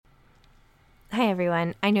Hi,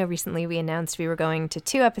 everyone. I know recently we announced we were going to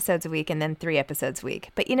 2 episodes a week and then 3 episodes a week.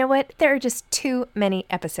 But you know what? There are just too many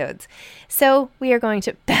episodes. So we are going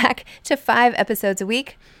back to 5 episodes a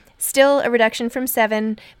week. Still a reduction from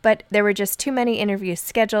 7, but there were just too many interviews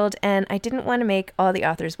scheduled, and I didn't want to make all the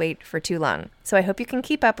authors wait for too long. So I hope you can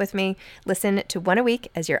keep up with me. Listen to 1 a week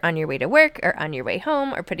as you're on your way to work or on your way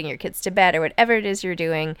home or putting your kids to bed or whatever it is you're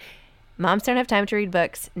doing. Moms Don't Have Time to Read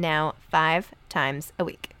Books, now 5 times a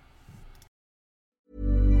week.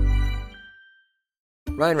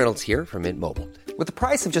 Ryan Reynolds here from Mint Mobile. With the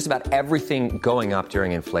price of just about everything going up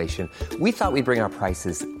during inflation, we thought we'd bring our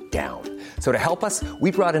prices down. So to help us,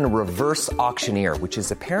 we brought in a reverse auctioneer, which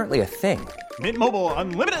is apparently a thing. Mint Mobile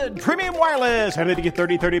Unlimited Premium Wireless. How to get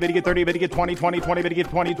 30, 30, bit to get 30, bit to get 20, 20, 20, bit to get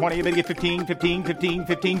 20, 20, bit to get 15, 15, 15,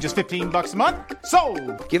 15, just $15 a month?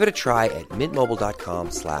 Sold! Give it a try at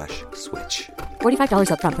mintmobile.com/switch.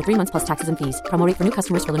 $45 up front for 3 months plus taxes and fees. Promo rate for new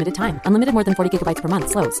customers for limited time. Unlimited more than 40 gigabytes per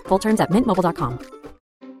month. Slows full terms at mintmobile.com.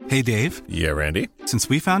 Hey, Dave. Yeah, Randy. Since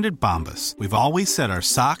we founded Bombas, we've always said our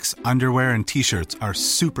socks, underwear, and T-shirts are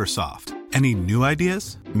super soft. Any new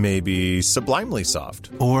ideas? Maybe sublimely soft.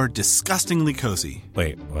 Or disgustingly cozy.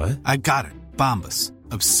 Wait, what? I got it. Bombas.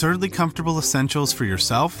 Absurdly comfortable essentials for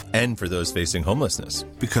yourself and for those facing homelessness.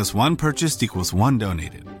 Because one purchased equals one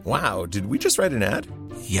donated. Wow, did we just write an ad?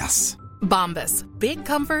 Yes. Bombas. Big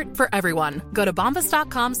comfort for everyone. Go to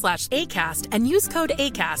bombas.com/ACAST and use code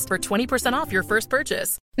ACAST for 20% off your first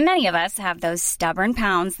purchase. Many of us have those stubborn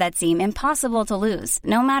pounds that seem impossible to lose,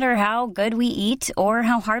 no matter how good we eat or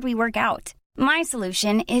how hard we work out. My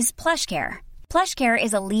solution is PlushCare. PlushCare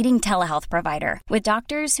is a leading telehealth provider with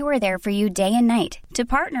doctors who are there for you day and night to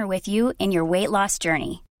partner with you in your weight loss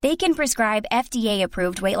journey. They can prescribe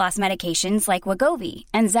FDA-approved weight loss medications like Wegovy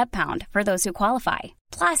and Zepbound for those who qualify.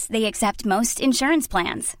 Plus, they accept most insurance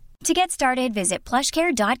plans. To get started, visit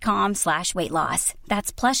plushcare.com/weightloss.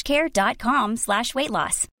 That's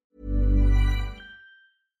plushcare.com/weightloss.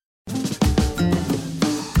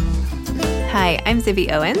 Hi, I'm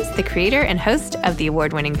Zibby Owens, the creator and host of the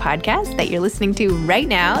award-winning podcast that you're listening to right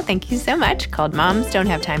now. Thank you so much, called Moms Don't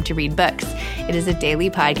Have Time to Read Books. It is a daily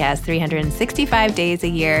podcast, 365 days a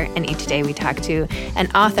year, and each day we talk to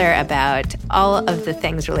an author about all of the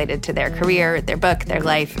things related to their career, their book, their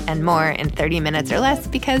life, and more in 30 minutes or less,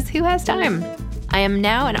 because who has time? I am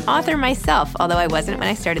now an author myself, although I wasn't when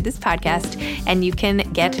I started this podcast, and you can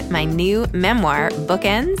get my new memoir,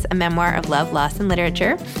 Bookends, a memoir of love, loss, and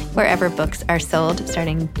literature, wherever books are sold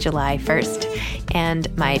starting July 1st, and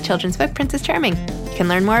my children's book, Princess Charming. You can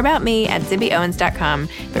learn more about me at zibbyowens.com,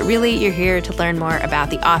 but really you're here to learn more about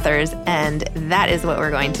the authors, and that is what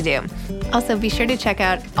we're going to do. Also, be sure to check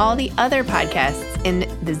out all the other podcasts in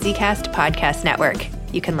the Zcast Podcast Network.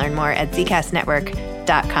 You can learn more at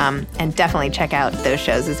zcastnetwork.com and definitely check out those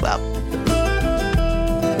shows as well.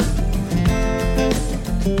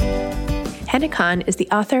 Henna Khan is the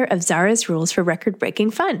author of Zara's Rules for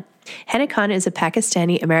Record-Breaking Fun. Henna Khan is a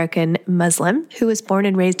Pakistani-American Muslim who was born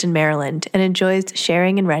and raised in Maryland and enjoys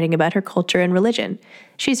sharing and writing about her culture and religion.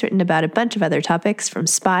 She's written about a bunch of other topics, from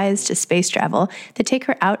spies to space travel, that take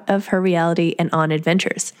her out of her reality and on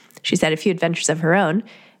adventures. She's had a few adventures of her own,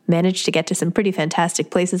 managed to get to some pretty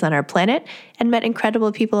fantastic places on our planet, and met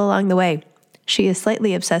incredible people along the way. She is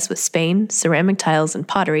slightly obsessed with Spain, ceramic tiles and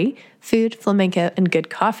pottery, food, flamenco, and good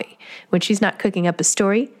coffee. When she's not cooking up a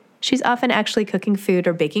story, she's often actually cooking food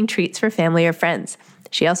or baking treats for family or friends.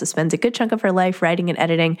 She also spends a good chunk of her life writing and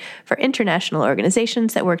editing for international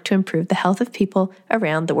organizations that work to improve the health of people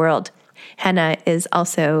around the world. Henna is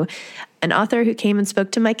also an author who came and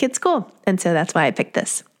spoke to my kids' school, and so that's why I picked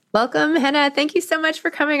this. Welcome, Henna. Thank you so much for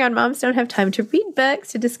coming on Moms Don't Have Time to Read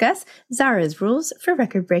Books to discuss Zara's Rules for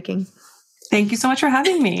Record Breaking. Thank you so much for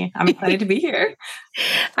having me. I'm excited to be here.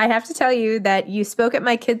 I have to tell you that you spoke at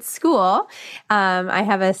my kids' school. I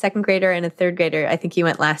have a 2nd grader and a 3rd grader. I think you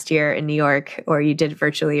went last year in New York, or you did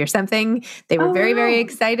virtually or something. They were very, very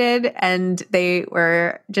excited, and they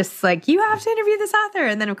were just like, you have to interview this author.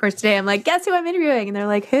 And then, of course, today I'm like, guess who I'm interviewing? And they're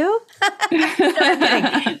like, who? No, I'm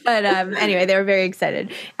kidding. But anyway, they were very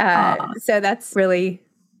excited. So that's really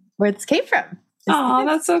where this came from. Oh,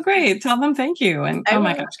 that's so great. Tell them thank you. And oh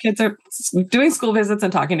my gosh, kids are doing school visits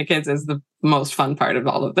and talking to kids is the most fun part of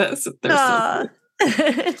all of this. They're so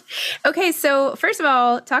cool. Okay, so first of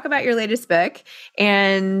all, talk about your latest book.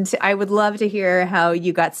 And I would love to hear how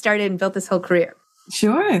you got started and built this whole career.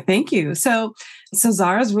 Sure. Thank you. So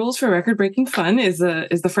Zara's Rules for Record-Breaking Fun is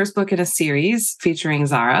the first book in a series featuring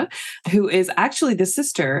Zara, who is actually the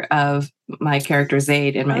sister of my character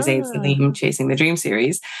Zaid in my Zaid Salim Chasing the Dream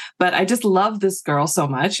series. But I just love this girl so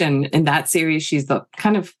much. And in that series, she's the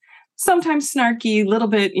kind of sometimes snarky, little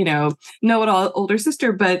bit, know-it-all older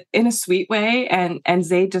sister, but in a sweet way. And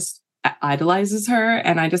Zayd just idolizes her.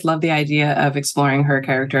 And I just love the idea of exploring her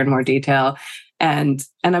character in more detail. And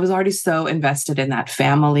I was already so invested in that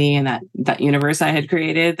family and that universe I had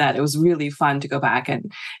created that it was really fun to go back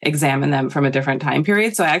and examine them from a different time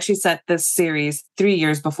period. So I actually set this series 3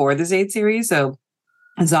 years before the Zayd series. So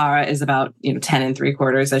Zara is about 10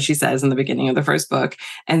 3/4, as she says in the beginning of the first book,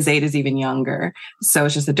 and Zayd is even younger. So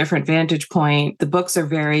it's just a different vantage point. The books are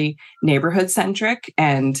very neighborhood centric,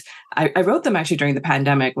 and I wrote them actually during the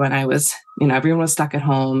pandemic when I was, everyone was stuck at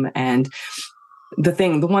home. And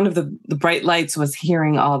one of the bright lights was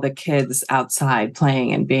hearing all the kids outside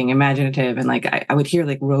playing and being imaginative. And I would hear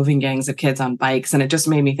roving gangs of kids on bikes. And it just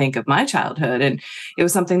made me think of my childhood. And it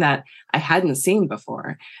was something that I hadn't seen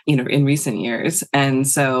before, in recent years. And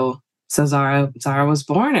so Zara was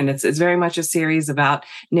born, and it's very much a series about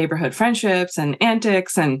neighborhood friendships and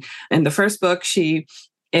antics. And in the first book, she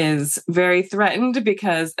is very threatened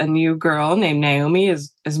because a new girl named Naomi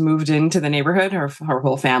is moved into the neighborhood. Her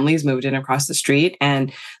whole family is moved in across the street.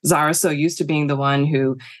 And Zara's so used to being the one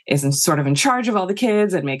who is sort of in charge of all the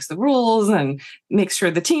kids and makes the rules and makes sure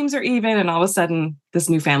the teams are even. And all of a sudden, this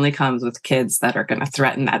new family comes with kids that are going to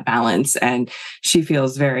threaten that balance. And she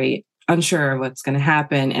feels very unsure of what's going to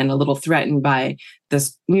happen and a little threatened by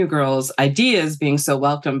this new girl's ideas being so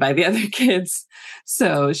welcomed by the other kids.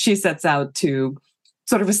 So she sets out to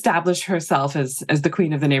sort of establish herself as the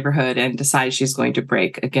queen of the neighborhood and decides she's going to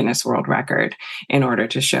break a Guinness World Record in order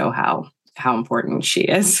to show how important she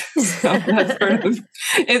is. So that's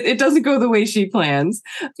it doesn't go the way she plans,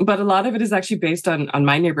 but a lot of it is actually based on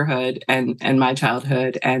my neighborhood and my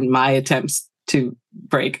childhood and my attempts to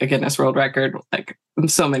break a Guinness World Record, like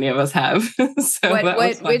so many of us have.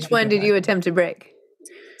 So which one did you attempt to break?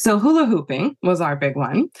 So hula hooping was our big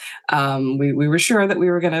one. We were sure that we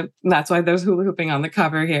were going to, that's why there's hula hooping on the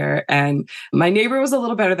cover here. And my neighbor was a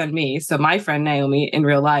little better than me. So my friend Naomi in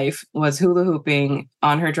real life was hula hooping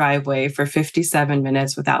on her driveway for 57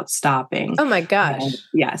 minutes without stopping. Oh my gosh. And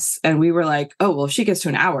yes. And we were like, oh, well, if she gets to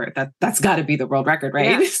an hour, that's got to be the world record,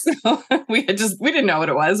 right? Yeah. So we didn't know what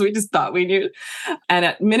it was. We just thought we knew. And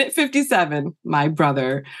at minute 57, my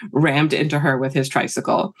brother rammed into her with his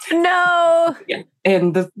tricycle. No. Yeah.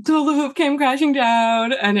 And the hula hoop came crashing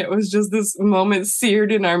down, and it was just this moment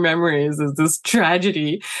seared in our memories as this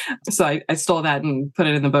tragedy. So I stole that and put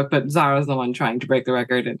it in the book, but Zara's the one trying to break the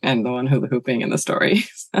record and the one hula hooping in the story.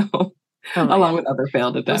 So, along with other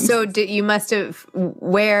failed attempts. So you must have,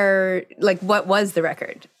 what was the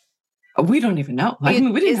record? We don't even know. We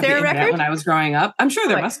didn't Is have there the a internet record? when I was growing up. I'm sure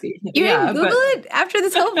there must be. You didn't Google it after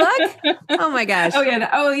this whole book? Oh my gosh. Oh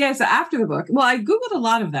yeah. So after the book, well, I Googled a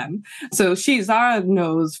lot of them. So Zara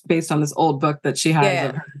knows based on this old book that she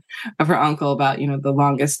has of her uncle about, the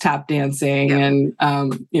longest tap dancing and,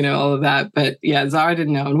 all of that. But yeah, Zara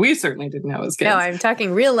didn't know. And we certainly didn't know as kids. No, I'm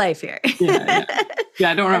talking real life here. Yeah,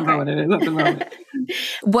 I don't remember what it is at the moment.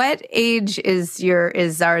 What age is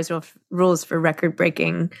Zara's rules for record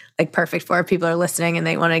breaking perfect for? If people are listening and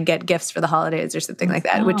they want to get gifts for the holidays or something like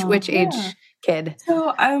that? Which age kid?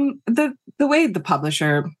 So the way the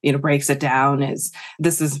publisher breaks it down is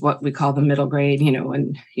this is what we call the middle grade.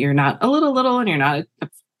 When you're not a little and you're not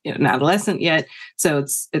an adolescent yet. So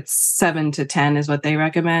it's 7 to 10 is what they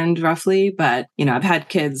recommend roughly. But, I've had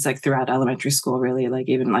kids throughout elementary school, really,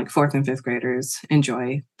 even 4th and 5th graders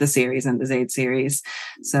enjoy the series and the Zayd series.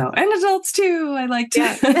 So, and adults too, I like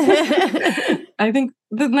to. I think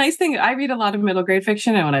the nice thing, I read a lot of middle grade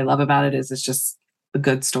fiction. And what I love about it is it's just a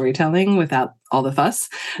good storytelling without all the fuss.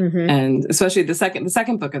 Mm-hmm. And especially the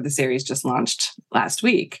second book of the series just launched last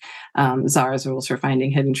week, Zara's Rules for Finding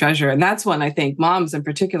Hidden Treasure. And that's one I think moms in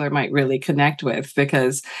particular might really connect with,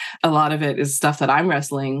 because a lot of it is stuff that I'm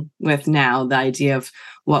wrestling with now, the idea of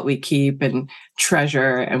what we keep and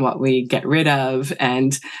treasure and what we get rid of.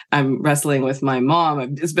 And I'm wrestling with my mom.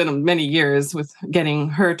 It's been many years with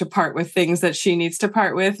getting her to part with things that she needs to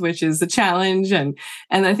part with, which is a challenge. And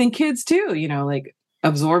I think kids too,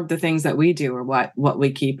 absorb the things that we do or what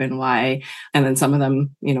we keep and why. And then some of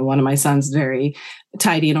them, one of my sons very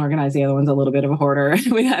tidy and organized. The other one's a little bit of a hoarder.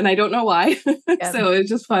 And I don't know why. Yeah. So it's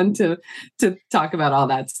just fun to talk about all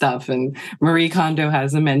that stuff. And Marie Kondo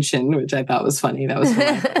has a mention, which I thought was funny. That was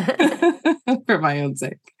for my own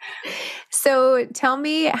sake. So tell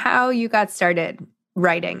me how you got started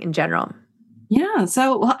writing in general. Yeah.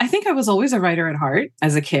 So, I think I was always a writer at heart.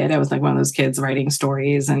 As a kid, I was one of those kids writing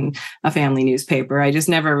stories and a family newspaper. I just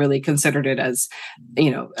never really considered it as,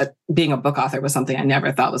 being a book author was something I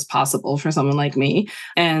never thought was possible for someone like me.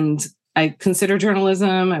 And I consider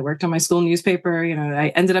journalism. I worked on my school newspaper. I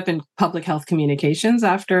ended up in public health communications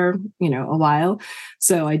after, a while.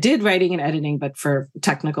 So I did writing and editing, but for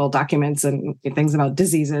technical documents and things about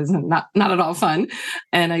diseases, and not at all fun.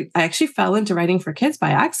 And I actually fell into writing for kids by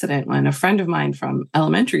accident when a friend of mine from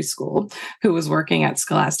elementary school who was working at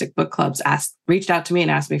Scholastic Book Clubs reached out to me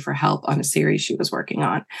and asked me for help on a series she was working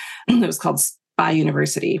on. It was called Spy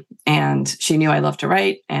University. And she knew I loved to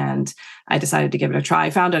write, and I decided to give it a try. I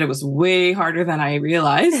found out it was way harder than I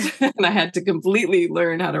realized, and I had to completely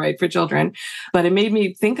learn how to write for children. But it made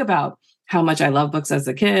me think about how much I loved books as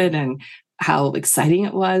a kid and how exciting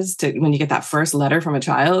it was when you get that first letter from a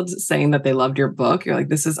child saying that they loved your book. You're like,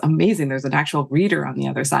 this is amazing. There's an actual reader on the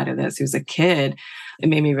other side of this who's a kid. It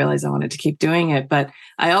made me realize I wanted to keep doing it. But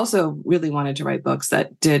I also really wanted to write books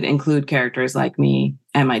that did include characters like me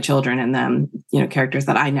and my children in them, characters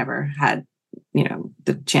that I never had,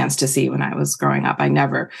 the chance to see when I was growing up. I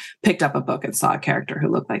never picked up a book and saw a character who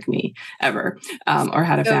looked like me ever, or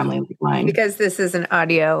had a family like mine. Because this is an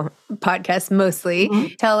audio podcast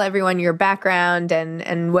mostly, tell everyone your background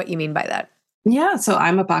and what you mean by that. Yeah. So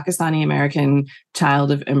I'm a Pakistani American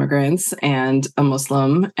child of immigrants and a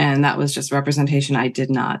Muslim. And that was just representation I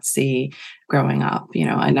did not see growing up,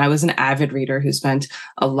 and I was an avid reader who spent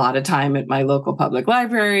a lot of time at my local public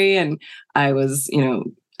library. And I was,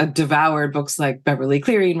 devoured books like Beverly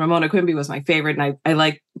Cleary and Ramona Quimby was my favorite. And I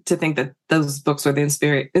like to think that those books were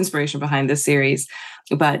the inspiration behind this series.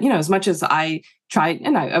 But, as much as I tried,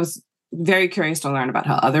 and I was very curious to learn about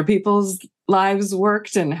how other people's lives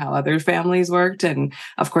worked and how other families worked. And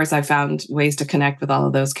of course, I found ways to connect with all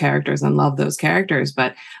of those characters and love those characters,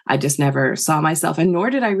 but I just never saw myself, and nor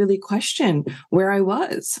did I really question where I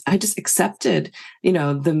was. I just accepted,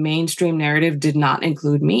 the mainstream narrative did not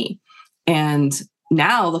include me. And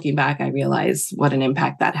now looking back, I realize what an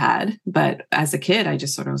impact that had. But as a kid, I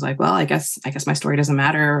just sort of was like, well, I guess my story doesn't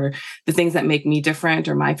matter, or the things that make me different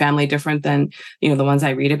or my family different than, the ones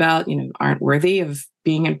I read about, aren't worthy of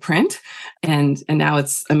being in print. And now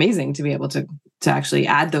it's amazing to be able to actually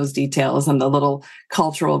add those details and the little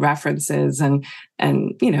cultural references and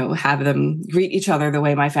have them greet each other the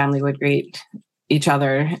way my family would greet each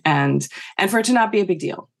other, and for it to not be a big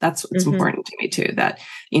deal. That's what's important to me too, that,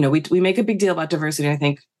 we make a big deal about diversity. I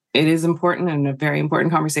think it is important and a very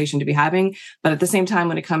important conversation to be having. But at the same time,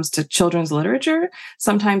 when it comes to children's literature,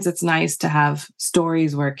 sometimes it's nice to have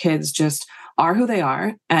stories where kids just are who they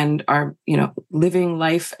are and are, living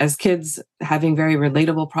life as kids, having very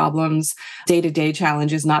relatable problems, day-to-day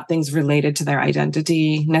challenges, not things related to their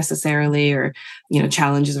identity necessarily, or,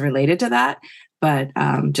 challenges related to that. But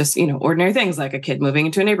just, ordinary things like a kid moving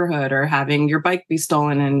into a neighborhood or having your bike be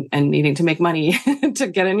stolen and needing to make money to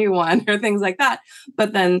get a new one or things like that.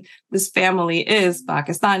 But then this family is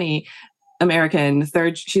Pakistani American,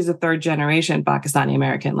 she's a third generation Pakistani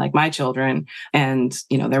American, like my children. And,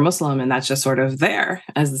 they're Muslim, and that's just sort of there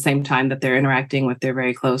at the same time that they're interacting with their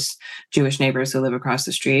very close Jewish neighbors who live across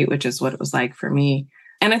the street, which is what it was like for me.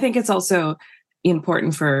 And I think it's also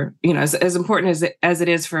important for, as important as it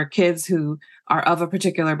is for kids who are of a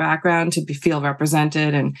particular background to feel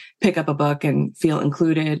represented and pick up a book and feel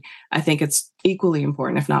included. I think it's equally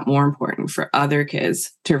important, if not more important, for other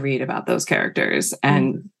kids to read about those characters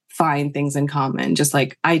and find things in common, just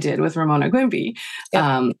like I did with Ramona Quimby,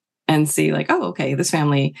 and see like, oh, okay, this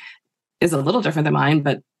family is a little different than mine,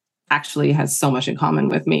 but actually has so much in common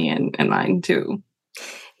with me and mine too.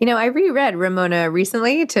 I reread Ramona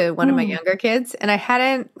recently to one of my younger kids, and I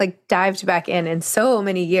hadn't dived back in so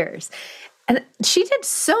many years. And she did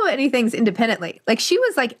so many things independently. She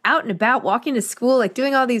was out and about, walking to school,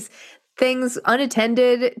 doing all these things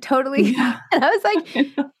unattended, totally. Yeah. And I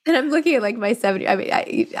was and I'm looking at my 70. I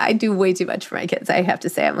mean, I do way too much for my kids. I have to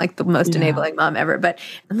say, I'm the most enabling mom ever. But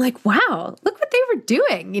I'm wow, look what they were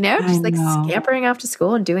doing, just scampering off to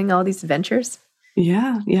school and doing all these adventures.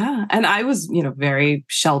 Yeah. Yeah. And I was, very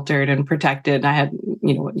sheltered and protected. I had,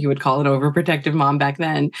 what you would call an overprotective mom back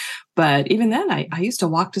then. But even then, I used to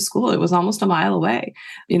walk to school. It was almost a mile away,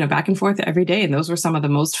 back and forth every day. And those were some of the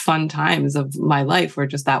most fun times of my life, were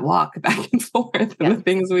just that walk back and forth and the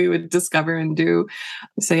things we would discover and do.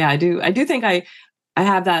 So yeah, I do think I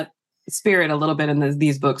have that spirit a little bit in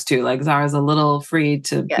these books too. Zara's a little free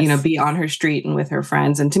to, be on her street and with her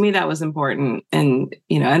friends. And to me, that was important. And,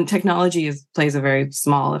 and technology plays a very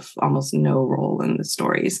small, if almost no role in the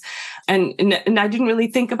stories. And I didn't really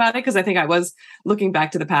think about it because I think I was looking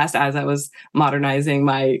back to the past as I was modernizing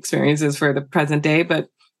my experiences for the present day. But,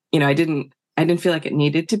 I didn't feel like it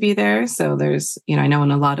needed to be there. So there's, I know in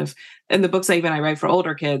the books I write for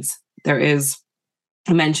older kids, there is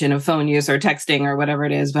mention of phone use or texting or whatever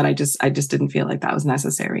it is, but I just didn't feel like that was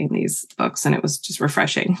necessary in these books, and it was just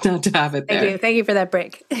refreshing to have it there. Thank you for that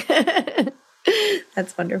break.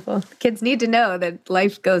 That's wonderful. Kids need to know that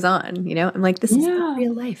life goes on. I'm like, this is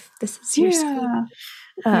real life. This is your school.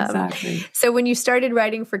 Exactly. So when you started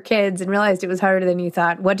writing for kids and realized it was harder than you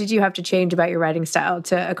thought, what did you have to change about your writing style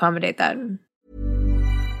to accommodate that?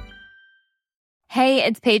 Hey,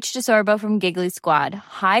 it's Paige DeSorbo from Giggly Squad.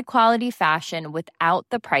 High quality fashion without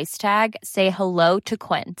the price tag. Say hello to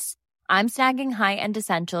Quince. I'm snagging high-end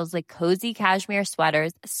essentials like cozy cashmere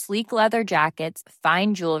sweaters, sleek leather jackets,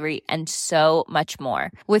 fine jewelry, and so much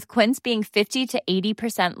more. With Quince being 50 to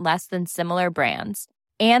 80% less than similar brands.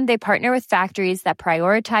 And they partner with factories that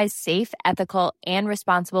prioritize safe, ethical, and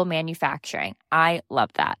responsible manufacturing. I love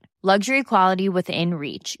that. Luxury quality within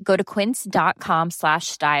reach. Go to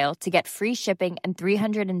quince.com/style to get free shipping and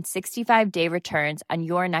 365-day returns on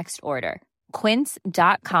your next order.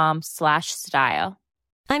 Quince.com/style.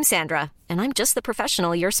 I'm Sandra, and I'm just the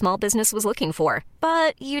professional your small business was looking for.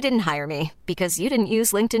 But you didn't hire me because you didn't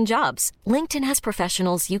use LinkedIn Jobs. LinkedIn has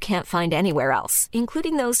professionals you can't find anywhere else,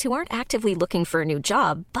 including those who aren't actively looking for a new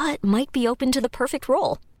job, but might be open to the perfect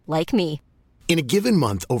role, like me. In a given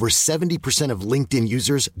month, over 70% of LinkedIn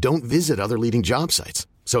users don't visit other leading job sites.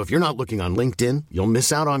 So if you're not looking on LinkedIn, you'll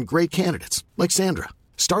miss out on great candidates like Sandra.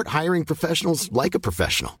 Start hiring professionals like a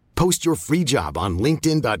professional. Post your free job on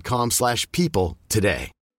linkedin.com/people today.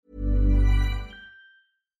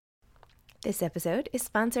 This episode is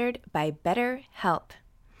sponsored by BetterHelp.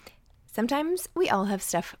 Sometimes we all have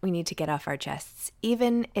stuff we need to get off our chests.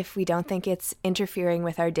 Even if we don't think it's interfering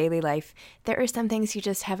with our daily life, there are some things you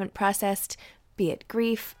just haven't processed, be it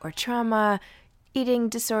grief or trauma, eating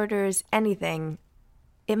disorders, anything.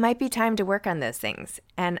 It might be time to work on those things,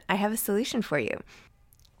 and I have a solution for you.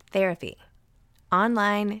 Therapy.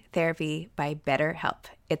 Online therapy by BetterHelp.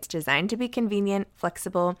 It's designed to be convenient,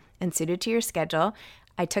 flexible, and suited to your schedule.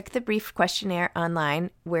 I took the brief questionnaire online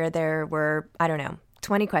where there were,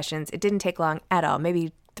 20 questions. It didn't take long at all,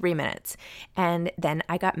 maybe 3 minutes. And then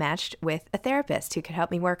I got matched with a therapist who could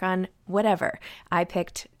help me work on whatever. I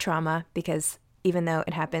picked trauma because even though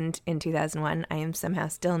it happened in 2001, I am somehow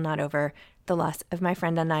still not over the loss of my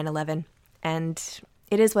friend on 9/11. And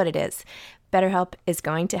it is what it is. BetterHelp is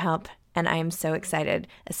going to help. And I am so excited,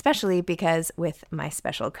 especially because with my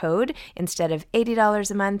special code, instead of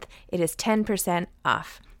 $80 a month, it is 10%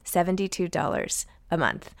 off, $72 a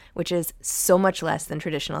month, which is so much less than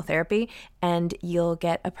traditional therapy. And you'll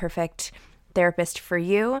get a perfect therapist for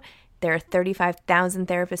you. There are 35,000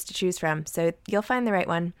 therapists to choose from, so you'll find the right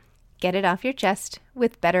one. Get it off your chest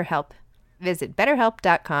with BetterHelp. Visit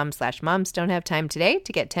betterhelp.com/momsdon'thavetime today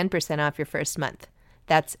to get 10% off your first month.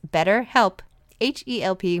 That's BetterHelp,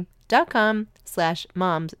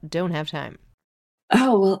 HELP.com/momsdon'thavetime.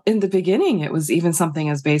 Oh, well, in the beginning, it was even something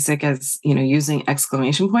as basic as, using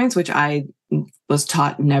exclamation points, which I was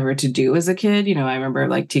taught never to do as a kid. I remember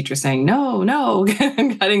like teachers saying, no,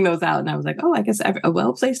 and cutting those out. And I was like, oh, I guess a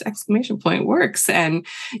well-placed exclamation point works. And,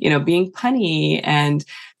 being punny, and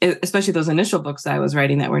especially those initial books I was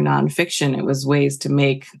writing that were nonfiction, it was ways to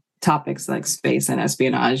make topics like space and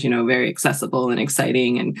espionage, very accessible and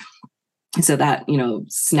exciting. And so that,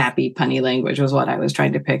 snappy, punny language was what I was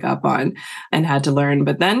trying to pick up on and had to learn.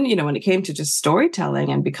 But then, when it came to just storytelling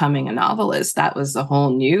and becoming a novelist, that was a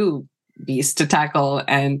whole new beast to tackle.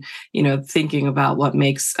 And, thinking about what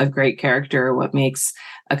makes a great character, what makes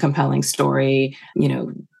a compelling story,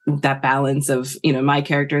 that balance of, my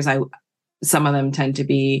characters, some of them tend to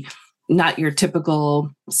be not your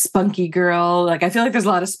typical spunky girl. Like, I feel like there's a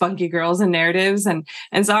lot of spunky girls in narratives, and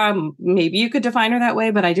Zara, maybe you could define her that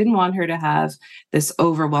way, but I didn't want her to have this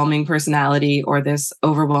overwhelming personality or this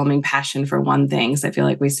overwhelming passion for one thing. So I feel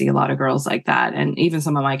like we see a lot of girls like that. And even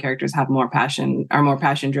some of my characters have more passion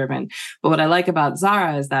driven. But what I like about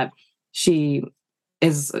Zara is that she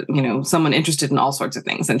is, someone interested in all sorts of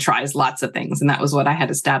things and tries lots of things. And that was what I had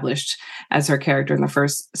established as her character in the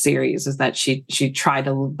first series, is that she tried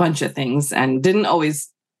a bunch of things and didn't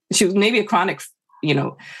always, she was maybe a chronic,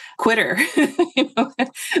 quitter,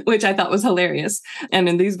 which I thought was hilarious. And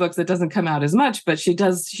in these books, it doesn't come out as much, but she's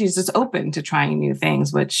just open to trying new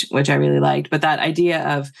things, which I really liked. But that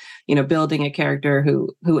idea of, building a character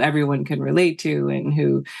who everyone can relate to and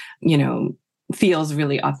who, feels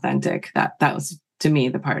really authentic, that was, to me,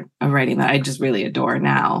 the part of writing that I just really adore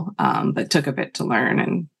now, but took a bit to learn,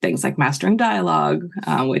 and things like mastering dialogue,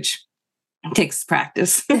 which takes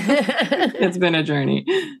practice. It's been a journey.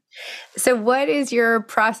 So what is your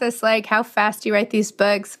process like? How fast do you write these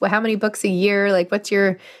books? How many books a year? Like, what's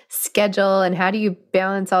your schedule, and how do you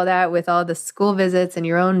balance all that with all the school visits and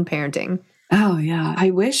your own parenting? Oh, yeah.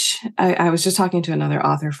 I wish I was just talking to another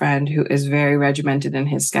author friend who is very regimented in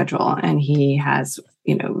his schedule, and he has,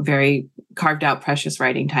 very carved out precious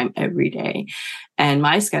writing time every day. And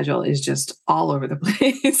my schedule is just all over the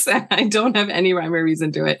place. I don't have any rhyme or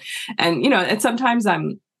reason to it. And sometimes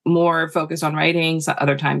I'm more focused on writing. So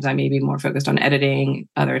other times I may be more focused on editing.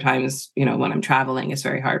 Other times, when I'm traveling, it's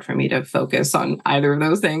very hard for me to focus on either of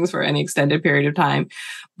those things for any extended period of time.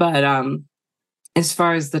 But, as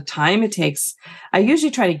far as the time it takes, I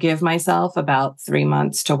usually try to give myself about 3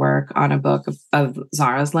 months to work on a book of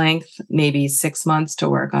Zara's length, maybe 6 months to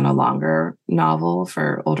work on a longer novel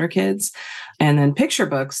for older kids. And then picture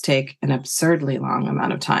books take an absurdly long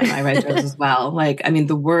amount of time. I write those as well.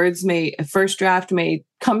 The words first draft may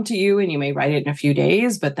come to you and you may write it in a few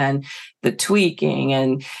days, but then the tweaking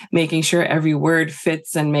and making sure every word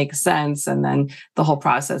fits and makes sense. And then the whole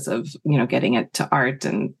process of, getting it to art,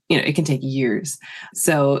 and, it can take years.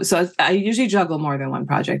 So I usually juggle more than one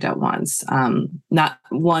project at once. Not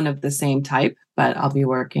one of the same type, but I'll be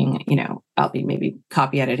working, I'll be maybe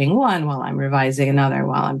copy editing one while I'm revising another,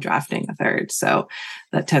 while I'm drafting a third. So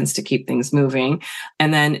that tends to keep things moving.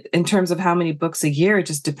 And then in terms of how many books a year, it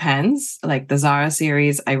just depends. Like the Zara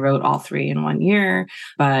series, I wrote all 3 in 1 year,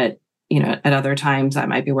 but at other times I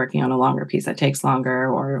might be working on a longer piece that takes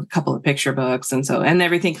longer, or a couple of picture books. And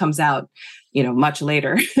everything comes out, much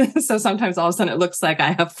later. So sometimes all of a sudden it looks like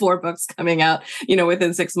I have 4 books coming out,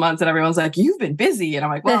 within 6 months, and everyone's like, "You've been busy." And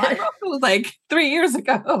I'm like, well, I wrote those like 3 years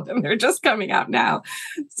ago and they're just coming out now.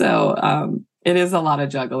 So, it is a lot of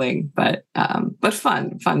juggling, but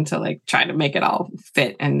fun to try to make it all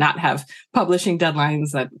fit and not have publishing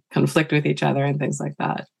deadlines that conflict with each other and things like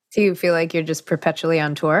that. Do you feel like you're just perpetually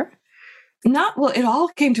on tour? It all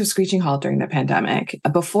came to a screeching halt during the pandemic.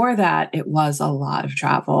 Before that, it was a lot of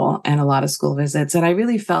travel and a lot of school visits. And I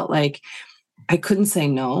really felt like I couldn't say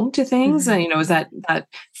no to things. And, it was that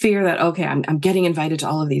fear that, okay, I'm getting invited to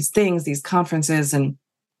all of these things, these conferences and,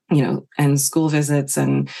 and school visits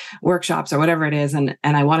and workshops or whatever it is. And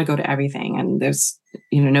I want to go to everything. And there's,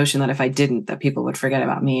 notion that if I didn't, that people would forget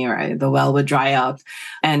about me, or the well would dry up.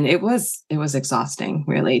 And it was exhausting,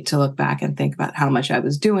 really, to look back and think about how much I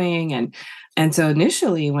was doing. And so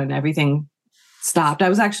initially when everything stopped, I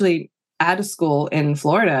was actually at a school in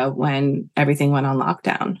Florida when everything went on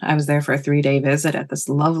lockdown. I was there for a 3-day visit at this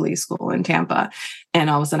lovely school in Tampa. And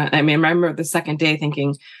all of a sudden, I remember the second day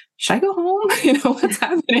thinking, should I go home? What's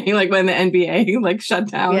happening? Like when the NBA shut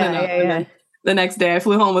down. And the next day I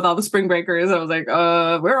flew home with all the spring breakers. I was like,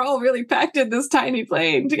 we're all really packed in this tiny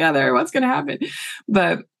plane together. What's going to happen?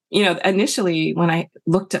 But, initially when I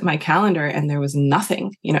looked at my calendar and there was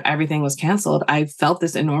nothing, everything was canceled, I felt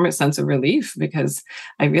this enormous sense of relief, because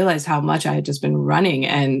I realized how much I had just been running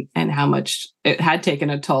and how much it had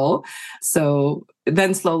taken a toll. So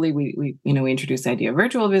then slowly we introduced the idea of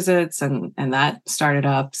virtual visits, and that started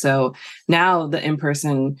up. So now the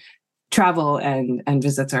in-person travel and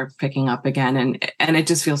visits are picking up again. And it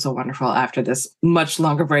just feels so wonderful after this much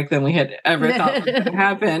longer break than we had ever thought would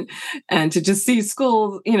happen. And to just see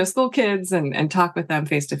school kids and talk with them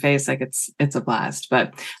face to face, it's a blast.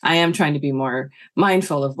 But I am trying to be more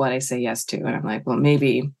mindful of what I say yes to. And I'm like, well,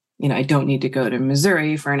 maybe, I don't need to go to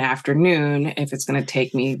Missouri for an afternoon if it's going to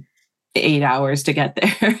take me 8 hours to get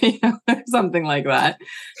there, something like that.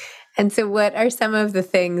 And so what are some of the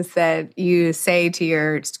things that you say to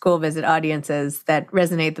your school visit audiences that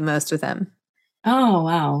resonate the most with them? Oh,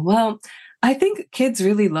 wow. Well, I think kids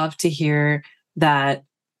really love to hear that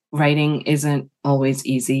writing isn't always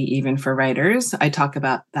easy, even for writers. I talk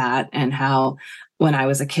about that and how when I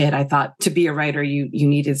was a kid, I thought to be a writer, you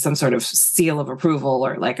needed some sort of seal of approval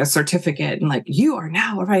or like a certificate, and like, you are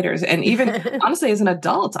now a writer. And even honestly, as an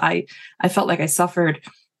adult, I felt like I suffered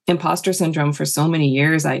imposter syndrome for so many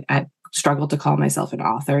years. I struggled to call myself an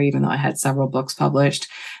author, even though I had several books published.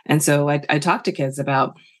 And so I talk to kids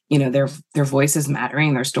about, their voices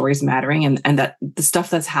mattering, their stories mattering, and that the stuff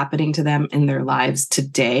that's happening to them in their lives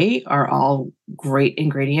today are all great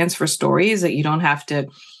ingredients for stories, that you don't have to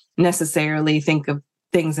necessarily think of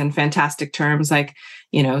things in fantastic terms like,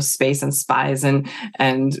 space and spies and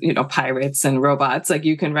pirates and robots. Like,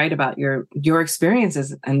 you can write about your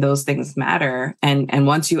experiences, and those things matter. And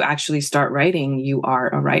once you actually start writing, you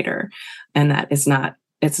are a writer. And that is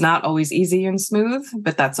it's not always easy and smooth,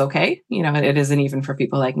 but that's okay. It isn't even for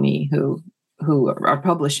people like me who who are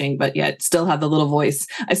publishing, but yet still have the little voice.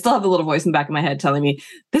 I still have the little voice in the back of my head telling me,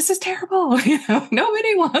 this is terrible.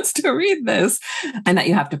 Nobody wants to read this, and that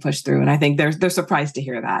you have to push through. And I think they're surprised to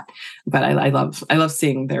hear that. But I love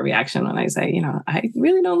seeing their reaction when I say, I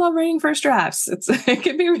really don't love writing first drafts. It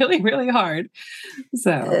can be really, really hard.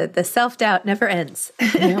 So the self-doubt never ends.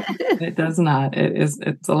 No, it does not.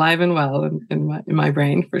 It's alive and well in my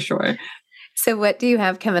brain for sure. So what do you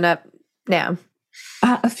have coming up now?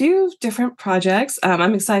 A few different projects.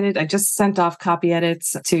 I'm excited. I just sent off copy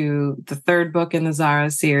edits to the third book in the Zara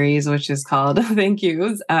series, which is called, thank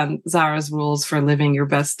you, Zara's Rules for Living Your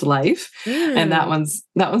Best Life. And that one's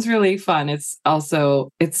really fun. It's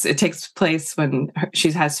also, it takes place when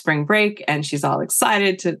she has spring break and she's all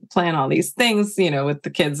excited to plan all these things, with the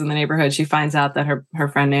kids in the neighborhood. She finds out that her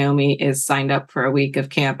friend Naomi is signed up for a week of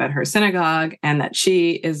camp at her synagogue, and that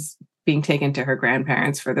she is being taken to her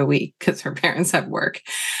grandparents for the week because her parents have work.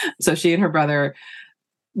 So she and her brother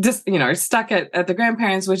just, are stuck at the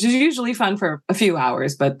grandparents, which is usually fun for a few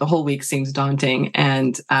hours, but the whole week seems daunting.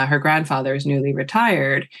 And her grandfather is newly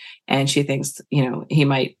retired, and she thinks, he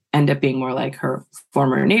might end up being more like her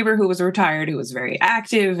former neighbor who was retired, who was very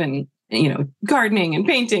active and, gardening and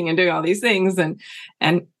painting and doing all these things.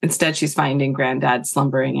 And instead she's finding granddad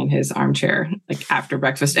slumbering in his armchair, like after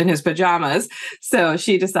breakfast in his pajamas. So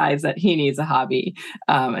she decides that he needs a hobby,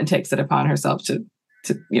 and takes it upon herself to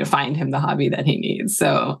find him the hobby that he needs.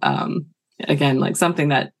 So, again, like something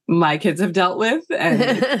that my kids have dealt with, and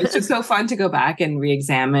it's just so fun to go back and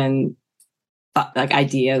re-examine like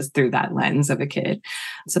ideas through that lens of a kid.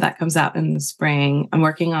 So that comes out in the spring. I'm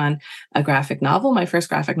working on a graphic novel. My first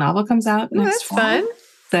graphic novel comes out next fall. Fun.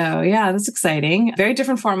 So yeah, that's exciting. Very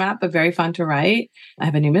different format, but very fun to write. I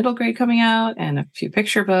have a new middle grade coming out and a few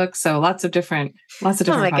picture books. So lots of different. Oh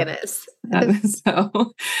my goodness.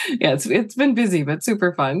 So yeah, it's been busy, but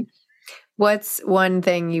super fun. What's one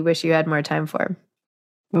thing you wish you had more time for?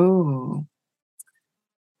 Ooh.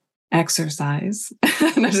 Exercise.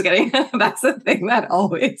 No, just kidding. That's the thing that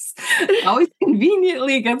always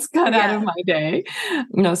conveniently gets cut out of my day.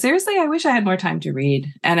 No, seriously, I wish I had more time to read,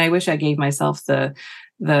 and I wish I gave myself the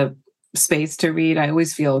space to read. I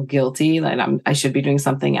always feel guilty that I should be doing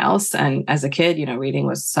something else. And as a kid, reading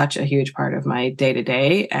was such a huge part of my day to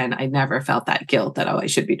day, and I never felt that guilt that I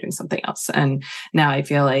should be doing something else. And now I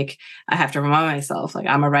feel like I have to remind myself, like,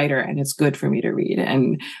 I'm a writer and it's good for me to read,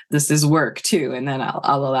 and this is work too. And then I'll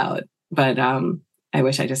allow it. But I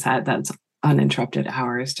wish I just had that uninterrupted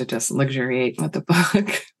hours to just luxuriate with the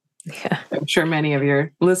book. Yeah, I'm sure many of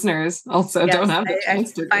your listeners also don't have the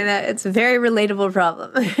chance to. I find that it's a very relatable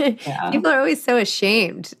problem. Yeah. People are always so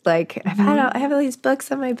ashamed. Like, I have all these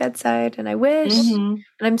books on my bedside, and I wish, and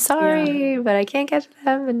I'm sorry, but I can't get to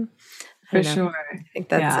them. And for sure, I think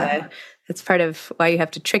that's part of why you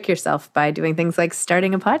have to trick yourself by doing things like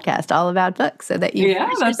starting a podcast all about books, so that you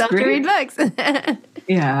force yourself to read books.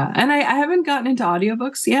 Yeah, and I haven't gotten into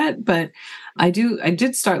audiobooks yet, but I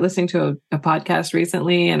did start listening to a podcast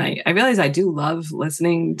recently, and I realized I do love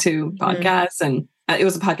listening to podcasts, and it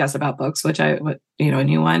was a podcast about books, which a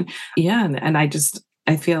new one. Yeah. And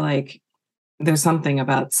I feel like there's something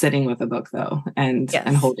about sitting with a book though, and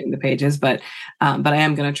holding the pages, but I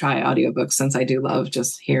am going to try audiobooks, since I do love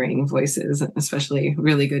just hearing voices, especially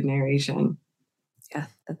really good narration. Yeah,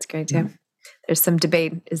 that's great too. There's some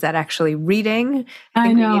debate. Is that actually reading?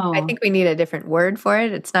 I know. I think we need a different word for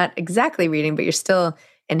it. It's not exactly reading, but you're still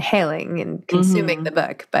inhaling and consuming the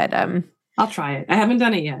book. But I'll try it. I haven't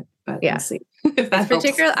done it yet, but we'll see if that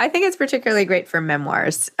helps. I think it's particularly great for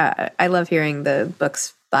memoirs. I love hearing the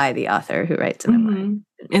books by the author who writes a memoir.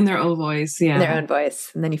 In their own voice, in their own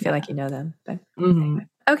voice. And then you feel like you know them. But anyway.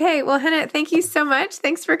 Okay, well, Hannah, thank you so much.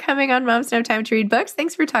 Thanks for coming on Moms Don't Have Time to Read Books.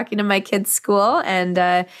 Thanks for talking to my kids' school and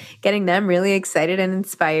getting them really excited and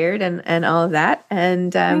inspired and all of that.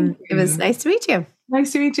 And it was nice to meet you.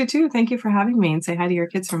 Nice to meet you too. Thank you for having me, and say hi to your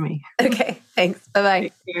kids for me. Okay, thanks. Bye-bye.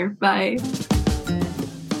 Take care. Bye.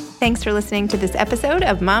 Thanks for listening to this episode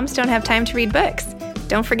of Moms Don't Have Time to Read Books.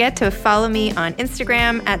 Don't forget to follow me on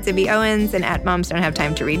Instagram at Zibby Owens and at Moms Don't Have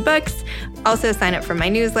Time to Read Books. Also sign up for my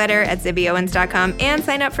newsletter at zibbyowens.com and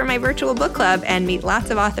sign up for my virtual book club and meet lots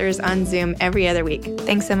of authors on Zoom every other week.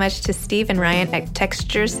 Thanks so much to Steve and Ryan at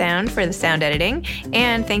Texture Sound for the sound editing.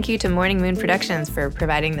 And thank you to Morning Moon Productions for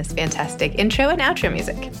providing this fantastic intro and outro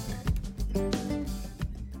music.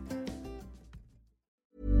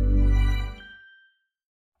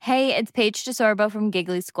 Hey, it's Paige DeSorbo from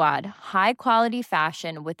Giggly Squad. High quality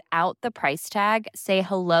fashion without the price tag. Say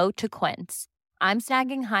hello to Quince. I'm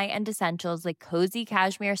snagging high-end essentials like cozy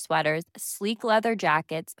cashmere sweaters, sleek leather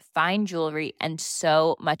jackets, fine jewelry, and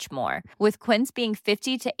so much more. With Quince being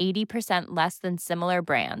 50 to 80% less than similar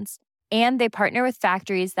brands. And they partner with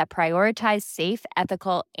factories that prioritize safe,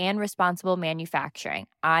 ethical, and responsible manufacturing.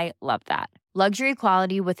 I love that. Luxury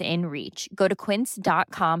quality within reach. Go to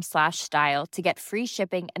quince.com/style to get free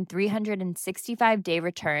shipping and 365-day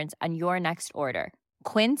returns on your next order.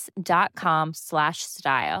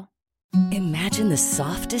 Quince.com/style. Imagine the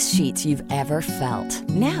softest sheets you've ever felt.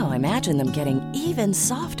 Now imagine them getting even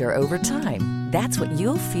softer over time. That's what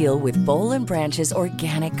you'll feel with Boll & Branch's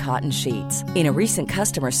organic cotton sheets. In a recent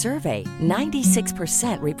customer survey,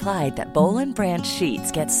 96% replied that Boll & Branch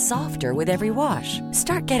sheets get softer with every wash.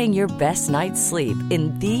 Start getting your best night's sleep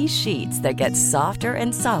in these sheets that get softer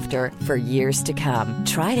and softer for years to come.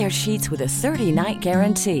 Try their sheets with a 30-night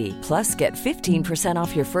guarantee. Plus, get 15%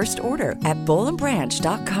 off your first order at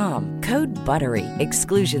bollandbranch.com. Code BUTTERY.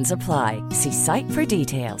 Exclusions apply. See site for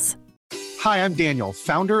details. Hi, I'm Daniel,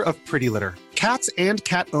 founder of Pretty Litter. Cats and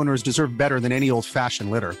cat owners deserve better than any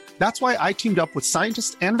old-fashioned litter. That's why I teamed up with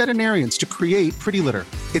scientists and veterinarians to create Pretty Litter.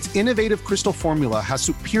 Its innovative crystal formula has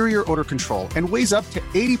superior odor control and weighs up to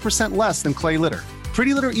 80% less than clay litter.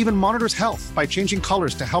 Pretty Litter even monitors health by changing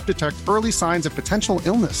colors to help detect early signs of potential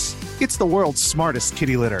illness. It's the world's smartest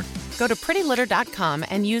kitty litter. Go to prettylitter.com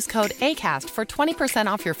and use code ACAST for 20%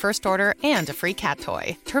 off your first order and a free cat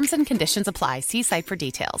toy. Terms and conditions apply. See site for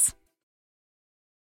details.